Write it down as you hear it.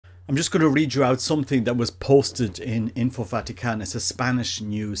I'm just going to read you out something that was posted in Info Vatican. It's a Spanish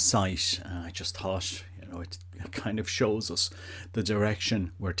news site. I just thought, it kind of shows us the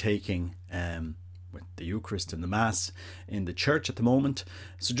direction we're taking with the Eucharist and the Mass in the church at the moment.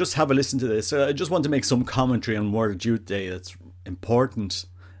 So just have a listen to this. I just want to make some commentary on World Youth Day that's important,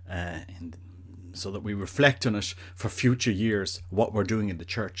 so that we reflect on it for future years, what we're doing in the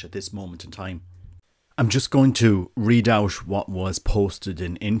church at this moment in time. I'm just going to read out what was posted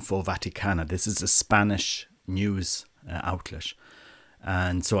in Info Vaticana. This is a Spanish news outlet.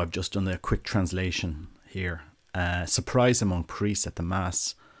 And so I've just done a quick translation here. Surprise among priests at the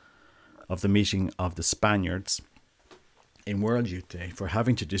Mass of the meeting of the Spaniards in World Youth Day for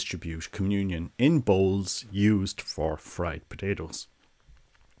having to distribute communion in bowls used for fried potatoes.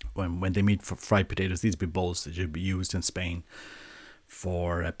 When they meet for fried potatoes, these would be bowls that should be used in Spain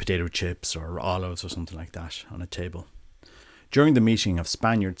for potato chips or olives or something like that on a table. During the meeting of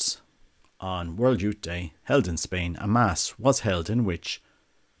Spaniards on World Youth Day held in Spain, a Mass was held in which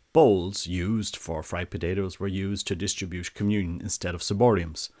bowls used for fried potatoes were used to distribute communion instead of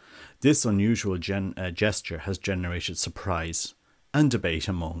ciboriums. This unusual gesture has generated surprise and debate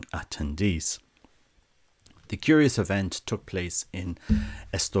among attendees. The curious event took place in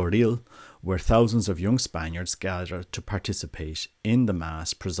Estoril, where thousands of young Spaniards gathered to participate in the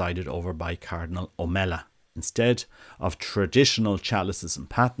Mass presided over by Cardinal Omella. Instead of traditional chalices and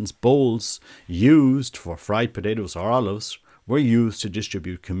patens, bowls used for fried potatoes or olives were used to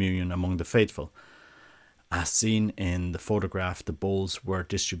distribute communion among the faithful. As seen in the photograph, the bowls were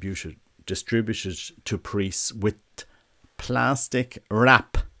distributed to priests with plastic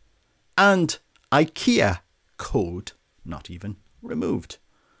wrap and IKEA code not even removed.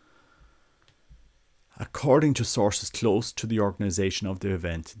 According to sources close to the organisation of the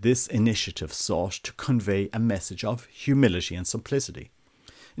event, this initiative sought to convey a message of humility and simplicity,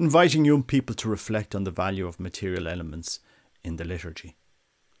 inviting young people to reflect on the value of material elements in the liturgy.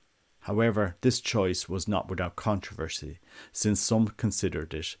 However, this choice was not without controversy, since some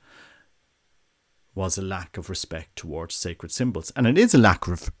considered it was a lack of respect towards sacred symbols. And it is a lack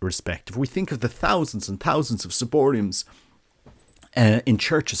of respect. If we think of the thousands and thousands of ciboriums in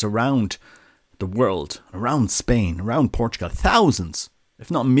churches around the world, around Spain, around Portugal, thousands,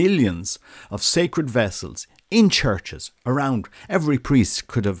 if not millions, of sacred vessels in churches around. Every priest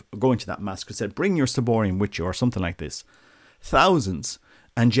could have, going to that Mass, could have said, bring your ciborium with you, or something like this. Thousands.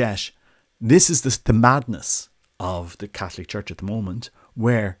 And yet, this is the madness of the Catholic Church at the moment,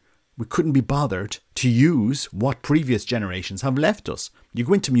 where we couldn't be bothered to use what previous generations have left us. You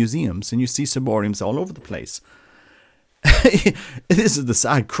go into museums and you see ciboriums all over the place. This is the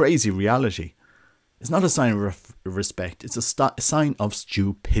sad, crazy reality. It's not a sign of respect. It's a sign of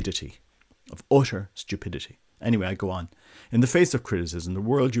stupidity, of utter stupidity. Anyway, I go on. In the face of criticism, the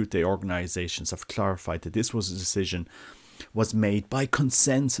World Youth Day organisations have clarified that this was a decision was made by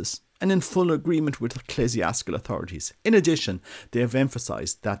consensus and in full agreement with ecclesiastical authorities. In addition, they have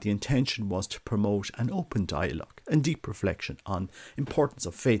emphasised that the intention was to promote an open dialogue and deep reflection on the importance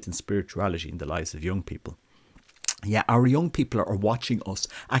of faith and spirituality in the lives of young people. Yeah, our young people are watching us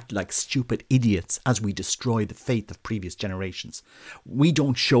act like stupid idiots as we destroy the faith of previous generations. We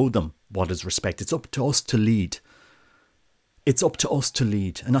don't show them what is respect. It's up to us to lead. It's up to us to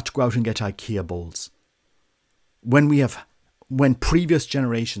lead and not to go out and get IKEA bowls. When previous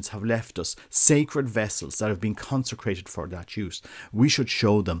generations have left us sacred vessels that have been consecrated for that use, we should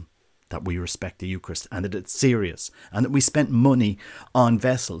show them that we respect the Eucharist and that it's serious and that we spent money on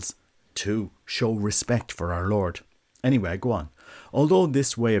vessels to show respect for our Lord. Anyway, I go on. Although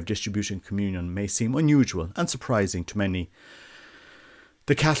this way of distributing communion may seem unusual and surprising to many,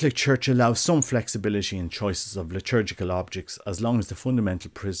 the Catholic Church allows some flexibility in choices of liturgical objects as long as the fundamental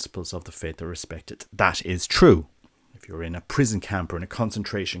principles of the faith are respected. That is true. If you're in a prison camp or in a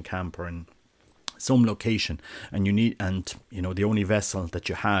concentration camp or in some location and the only vessel that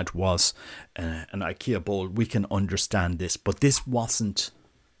you had was an IKEA bowl, we can understand this. But this wasn't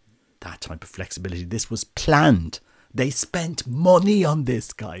that type of flexibility. This was planned. They spent money on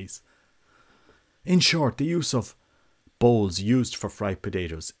this, guys. In short, the use of bowls used for fried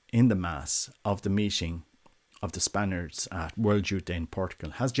potatoes in the Mass of the meeting of the Spaniards at World Youth Day in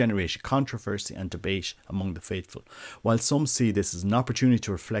Portugal has generated controversy and debate among the faithful. While some see this as an opportunity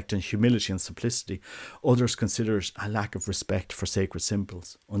to reflect on humility and simplicity, others consider it a lack of respect for sacred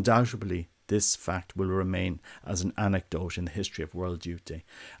symbols. Undoubtedly, this fact will remain as an anecdote in the history of World Youth Day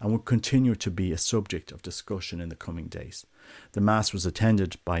and will continue to be a subject of discussion in the coming days. The Mass was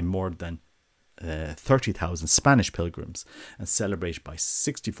attended by more than 30,000 Spanish pilgrims and celebrated by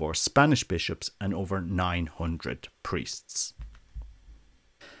 64 Spanish bishops and over 900 priests.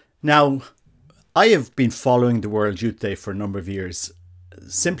 Now, I have been following the World Youth Day for a number of years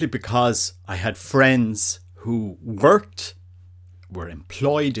simply because I had friends who were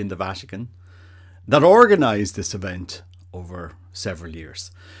employed in the Vatican, that organised this event over several years.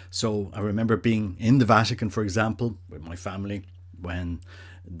 So I remember being in the Vatican, for example, with my family when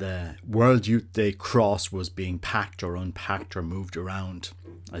the World Youth Day cross was being packed or unpacked or moved around,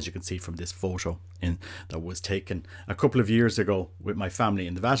 as you can see from this photo that was taken a couple of years ago with my family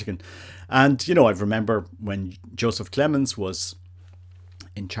in the Vatican. And, you know, I remember when Joseph Clemens was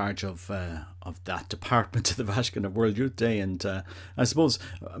in charge of that department of the Vatican of World Youth Day, and I suppose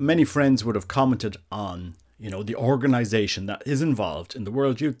many friends would have commented on, you know, the organisation that is involved in the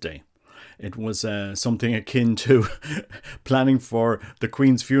World Youth Day. It was something akin to planning for the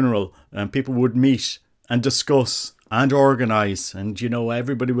Queen's funeral, and people would meet and discuss and organise, and, you know,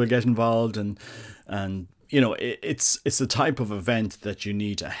 everybody will get involved, and you know, it's the type of event that you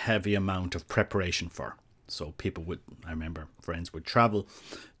need a heavy amount of preparation for. So people would, I remember friends would travel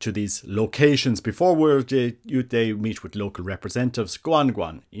to these locations before World Youth Day, meet with local representatives, go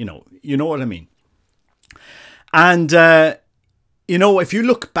on, you know what I mean. And, you know, if you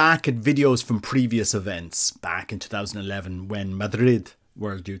look back at videos from previous events, back in 2011, when Madrid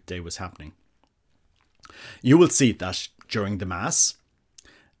World Youth Day was happening, you will see that during the Mass,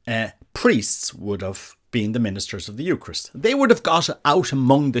 priests would have been the ministers of the Eucharist. They would have got out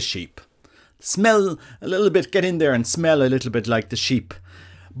among the sheep, smell a little bit, get in there and smell a little bit like the sheep.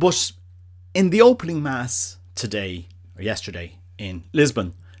 But in the opening Mass today, or yesterday, in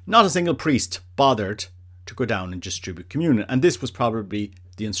Lisbon, not a single priest bothered to go down and distribute communion. And this was probably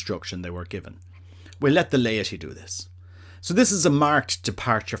the instruction they were given. We'll let the laity do this. So this is a marked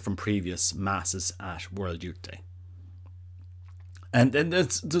departure from previous Masses at World Youth Day. And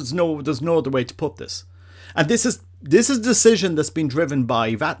there's no other way to put this. And this is a decision that's been driven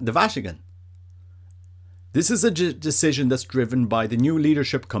by the Vatican. This is a decision that's driven by the new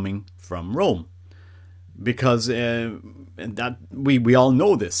leadership coming from Rome, because that we all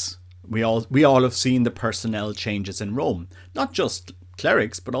know this. We all have seen the personnel changes in Rome, not just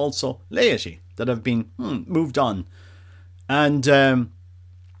clerics but also laity that have been moved on, and and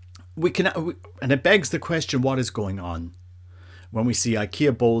it begs the question: what is going on? When we see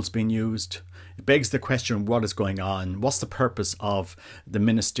IKEA bowls being used, it begs the question, what is going on? What's the purpose of the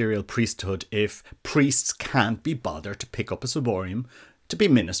ministerial priesthood if priests can't be bothered to pick up a ciborium to be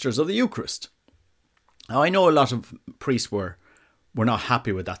ministers of the Eucharist? Now, I know a lot of priests were not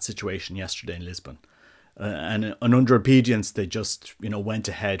happy with that situation yesterday in Lisbon. And under obedience, they just, you know, went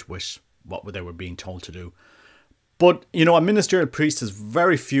ahead with what they were being told to do. But, you know, a ministerial priest has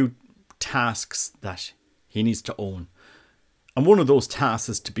very few tasks that he needs to own. And one of those tasks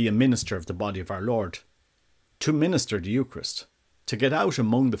is to be a minister of the body of our Lord, to minister the Eucharist, to get out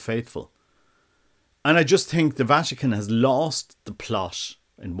among the faithful. And I just think the Vatican has lost the plot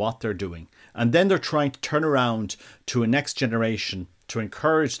in what they're doing. And then they're trying to turn around to a next generation to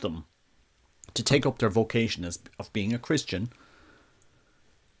encourage them to take up their vocation of being a Christian,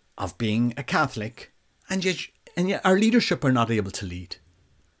 of being a Catholic, and yet our leadership are not able to lead.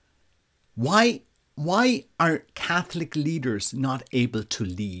 Why are Catholic leaders not able to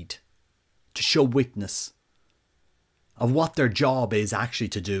lead, to show witness of what their job is actually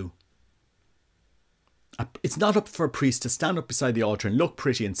to do? It's not up for a priest to stand up beside the altar and look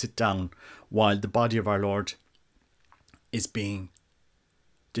pretty and sit down while the body of our Lord is being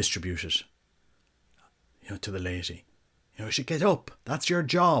distributed, you know, to the laity. You know, you should get up. That's your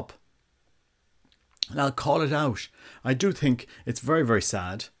job. And I'll call it out. I do think it's very, very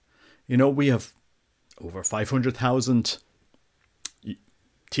sad. You know, we have over 500,000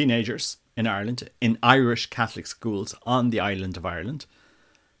 teenagers in Ireland, in Irish Catholic schools on the island of Ireland.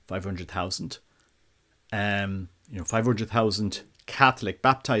 500,000. You know, 500,000 Catholic,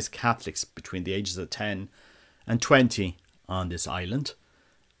 baptized Catholics between the ages of 10 and 20 on this island.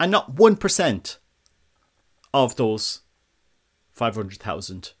 And not 1% of those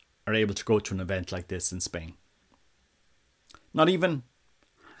 500,000 are able to go to an event like this in Spain. Not even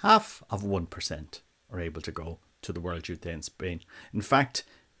half of 1% are able to go to the World Youth Day in Spain. In fact,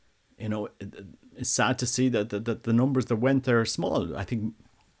 you know, it's sad to see that the numbers that went there are small. I think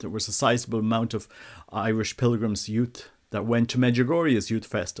there was a sizable amount of Irish pilgrims youth that went to Medjugorje's youth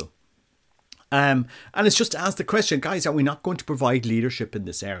festival. And it's just to ask the question, guys, are we not going to provide leadership in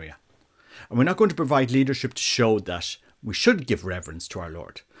this area? And we're not going to provide leadership to show that we should give reverence to our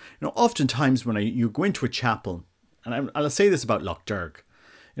Lord. You know, oftentimes when you go into a chapel, and I'll say this about Lough Derg.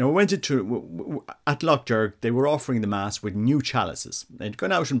 You know, at Lough Derg, they were offering the Mass with new chalices. They'd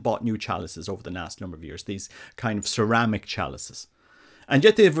gone out and bought new chalices over the last number of years, these kind of ceramic chalices. And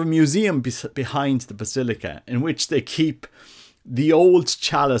yet they have a museum behind the basilica in which they keep the old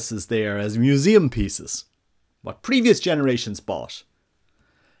chalices there as museum pieces, what previous generations bought.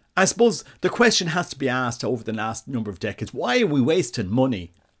 I suppose the question has to be asked over the last number of decades, why are we wasting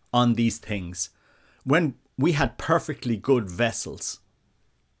money on these things when we had perfectly good vessels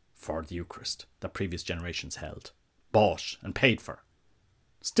for the Eucharist that previous generations held, bought and paid for?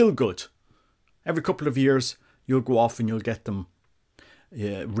 Still good. Every couple of years you'll go off and you'll get them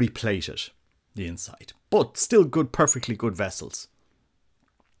replated, the inside. But still good, perfectly good vessels.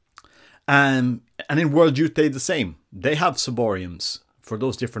 And in World Youth Day the same. They have ciboriums for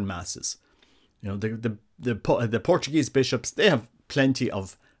those different masses. You know, the Portuguese bishops, they have plenty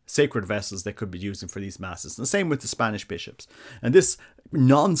of sacred vessels they could be using for these masses. And the same with the Spanish bishops. And this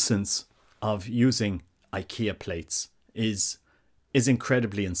nonsense of using IKEA plates is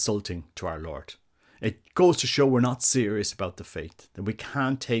incredibly insulting to our Lord. It goes to show we're not serious about the faith, that we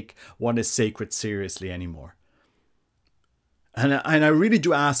can't take what is sacred seriously anymore. And I really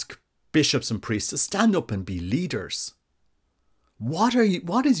do ask bishops and priests to stand up and be leaders. What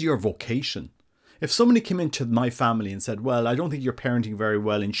is your vocation? If somebody came into my family and said, well, I don't think you're parenting very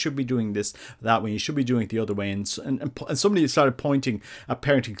well and you should be doing this that way, you should be doing it the other way, and somebody started pointing at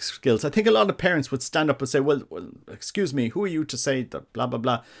parenting skills, I think a lot of parents would stand up and say, well, excuse me, who are you to say that, blah, blah,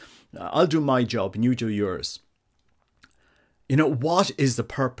 blah. I'll do my job and you do yours. You know, what is the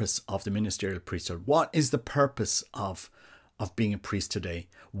purpose of the ministerial priesthood? What is the purpose of being a priest today?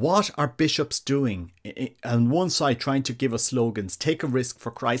 What are bishops doing? On one side, trying to give us slogans, take a risk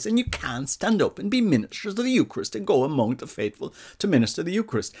for Christ, and you can't stand up and be ministers of the Eucharist and go among the faithful to minister the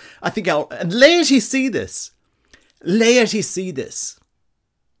Eucharist. I think and laity see this. Laity see this.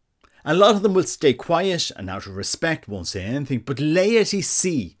 A lot of them will stay quiet and out of respect won't say anything, but laity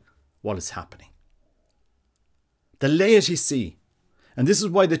see what is happening. The laity see. And this is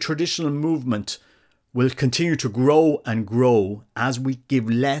why the traditional movement will continue to grow and grow as we give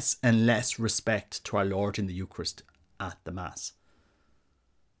less and less respect to our Lord in the Eucharist at the Mass.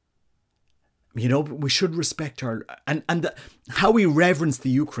 You know, we should respect how we reverence the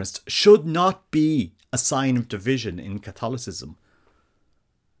Eucharist should not be a sign of division in Catholicism.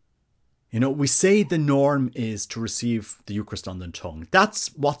 You know, we say the norm is to receive the Eucharist on the tongue.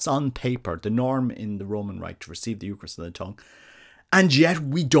 That's what's on paper, the norm in the Roman Rite, to receive the Eucharist on the tongue. And yet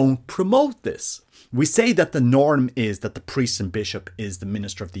we don't promote this. We say that the norm is that the priest and bishop is the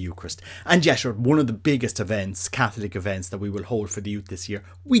minister of the Eucharist. And yet one of the biggest events, Catholic events that we will hold for the youth this year,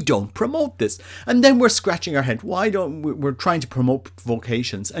 we don't promote this. And then we're scratching our head. Why don't we're trying to promote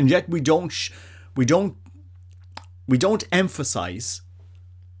vocations, and yet we don't emphasize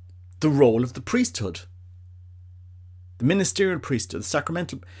the role of the priesthood, the ministerial priesthood, the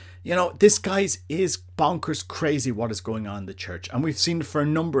sacramental. You know, this, guys, is bonkers crazy what is going on in the church. And we've seen it for a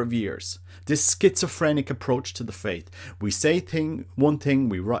number of years. This schizophrenic approach to the faith. We say one thing,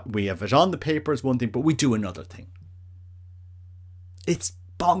 we have it on the paper as one thing, but we do another thing. It's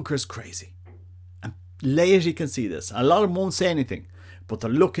bonkers crazy. And laity can see this. A lot of them won't say anything, but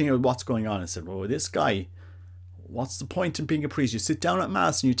they're looking at what's going on and say, well, this guy, what's the point in being a priest? You sit down at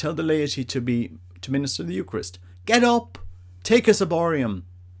Mass and you tell the laity to minister the Eucharist. Get up, take a ciborium.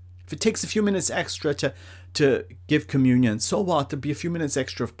 If it takes a few minutes extra to give communion, so what? There'll be a few minutes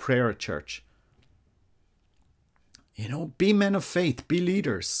extra of prayer at church. You know, be men of faith, be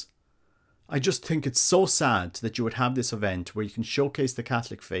leaders. I just think it's so sad that you would have this event where you can showcase the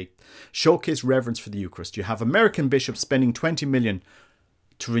Catholic faith, showcase reverence for the Eucharist. You have American bishops spending 20 million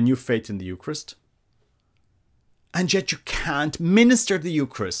to renew faith in the Eucharist. And yet you can't minister the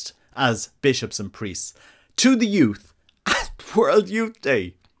Eucharist as bishops and priests to the youth at World Youth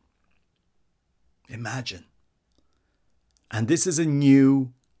Day. Imagine. And this is a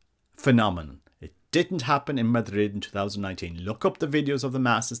new phenomenon. It didn't happen in Madrid in 2019. Look up the videos of the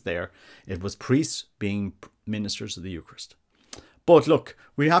masses there. It was priests being ministers of the Eucharist. But look,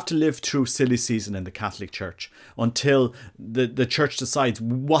 we have to live through silly season in the Catholic Church until the church decides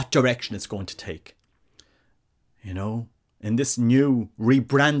what direction it's going to take. You know, in this new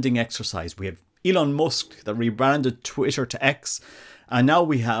rebranding exercise, we have Elon Musk that rebranded Twitter to X. And now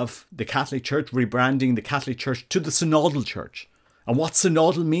we have the Catholic Church rebranding the Catholic Church to the Synodal Church. And what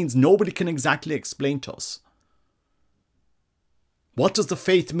synodal means, nobody can exactly explain to us. What does the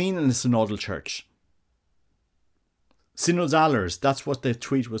faith mean in a synodal church? Synodalers, that's what the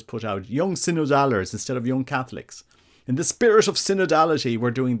tweet was put out. Young synodalers instead of young Catholics. In the spirit of synodality,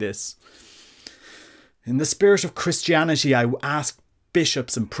 we're doing this. In the spirit of Christianity, I ask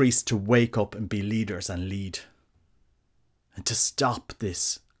bishops and priests to wake up and be leaders and lead. And to stop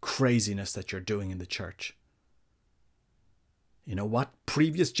this craziness that you're doing in the church. You know, what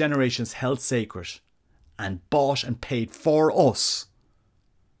previous generations held sacred and bought and paid for us.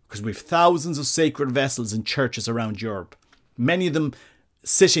 Because we've thousands of sacred vessels in churches around Europe. Many of them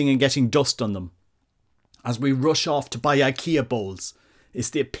sitting and getting dust on them. As we rush off to buy IKEA bowls. It's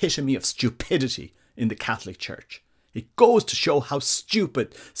the epitome of stupidity in the Catholic Church. It goes to show how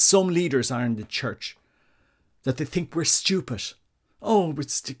stupid some leaders are in the church. That they think we're stupid. Oh,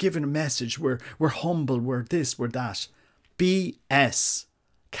 it's giving a message. We're humble. We're this, we're that. BS.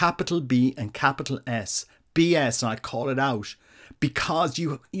 Capital B and capital S. BS, and I call it out. Because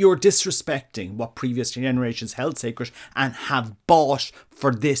you're disrespecting what previous generations held sacred and have bought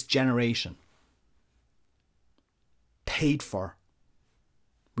for this generation. Paid for.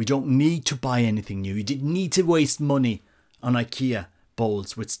 We don't need to buy anything new. You didn't need to waste money on IKEA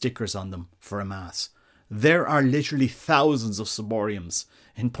bowls with stickers on them for a mass. There are literally thousands of Ciboriums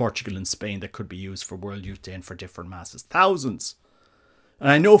in Portugal and Spain that could be used for World Youth Day and for different masses. Thousands. And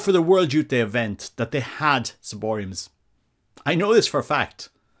I know for the World Youth Day event that they had Ciboriums. I know this for a fact.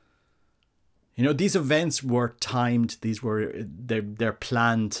 You know, these events were timed. They're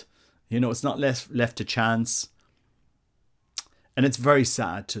planned. You know, it's not left to chance. And it's very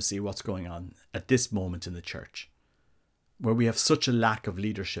sad to see what's going on at this moment in the church, where we have such a lack of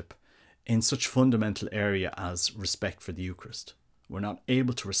leadership in such fundamental area as respect for the Eucharist. We're not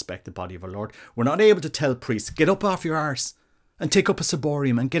able to respect the body of our Lord. We're not able to tell priests, get up off your arse and take up a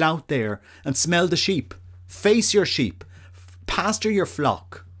ciborium and get out there and smell the sheep. Face your sheep. Pastor your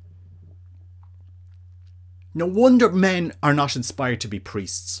flock. No wonder men are not inspired to be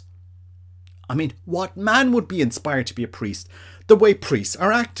priests. I mean, what man would be inspired to be a priest? The way priests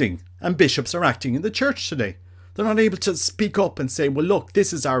are acting and bishops are acting in the church today. They're not able to speak up and say, well, look,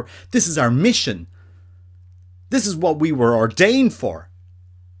 this is our mission. This is what we were ordained for.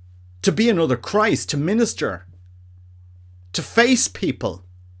 To be another Christ, to minister, to face people.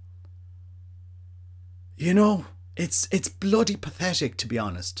 You know, it's bloody pathetic, to be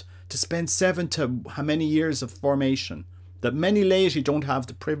honest, to spend 7 to how many years of formation that many laity don't have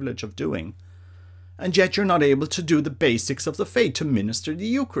the privilege of doing. And yet you're not able to do the basics of the faith, to minister the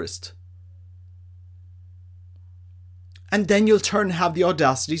Eucharist. And then you'll have the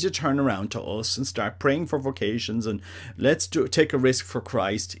audacity to turn around to us and start praying for vocations and take a risk for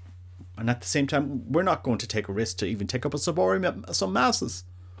Christ. And at the same time, we're not going to take a risk to even take up a ciborium at some masses.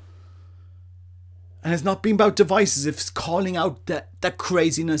 And it's not being about devices. It's calling out that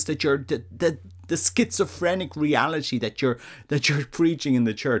craziness that the schizophrenic reality that you're preaching in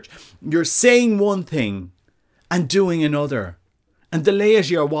the church. You're saying one thing and doing another. And the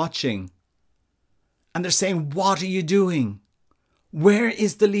laity are watching. And they're saying, what are you doing? Where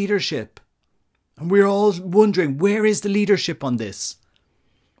is the leadership? And we're all wondering, where is the leadership on this?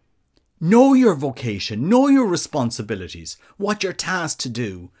 Know your vocation. Know your responsibilities. What you're tasked to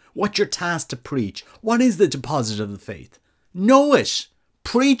do. What you're tasked to preach. What is the deposit of the faith? Know it.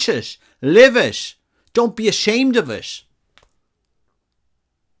 Preach it. Live it. Don't be ashamed of it.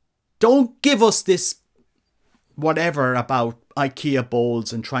 Don't give us this whatever about IKEA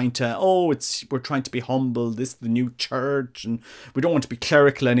bowls and trying to, we're trying to be humble. This is the new church and we don't want to be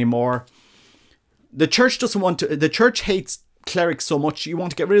clerical anymore. The church the church hates clerics so much you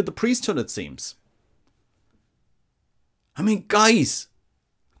want to get rid of the priesthood, it seems. I mean, guys,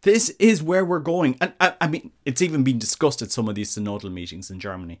 this is where we're going. And I mean, it's even been discussed at some of these synodal meetings in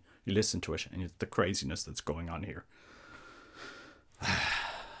Germany. You listen to it and it's the craziness that's going on here.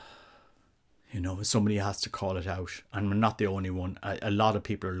 You know, somebody has to call it out. And we're not the only one. A lot of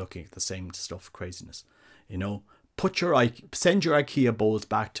people are looking at the same stuff, craziness. You know, send your IKEA bowls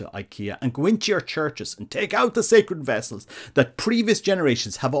back to IKEA and go into your churches and take out the sacred vessels that previous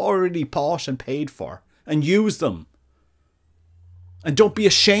generations have already bought and paid for and use them. And don't be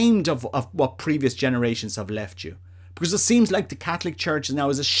ashamed of what previous generations have left you. Because it seems like the Catholic Church now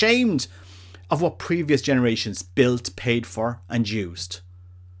is ashamed of what previous generations built, paid for and used.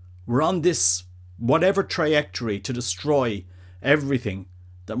 We're on this whatever trajectory to destroy everything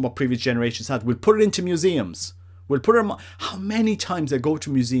that what previous generations had. We'll put it into museums. We'll put it. How many times I go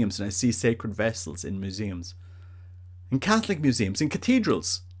to museums and I see sacred vessels in museums, in Catholic museums, in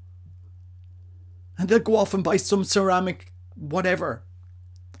cathedrals, and they'll go off and buy some ceramic whatever.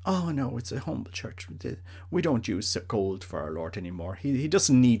 Oh no, it's a humble church. We don't use gold for our Lord anymore. He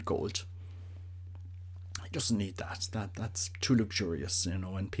doesn't need gold. Doesn't need that. That's too luxurious, you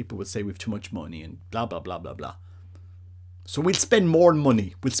know, and people would say we've too much money and blah blah blah blah blah. So we'll spend more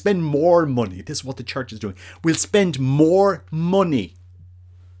money. We'll spend more money. This is what the church is doing. We'll spend more money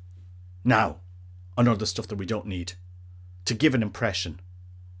now on other stuff that we don't need to give an impression.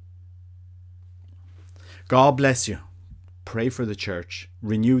 God bless you. pray for the church,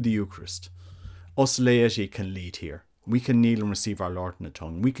 renew the Eucharist. Us laity can lead here. We can kneel and receive our Lord in the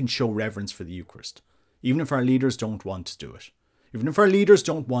tongue. We can show reverence for the Eucharist, even if our leaders don't want to do it. Even if our leaders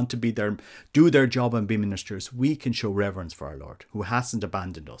don't want to be there, do their job and be ministers, we can show reverence for our Lord, who hasn't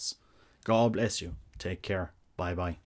abandoned us. God bless you. Take care. Bye bye.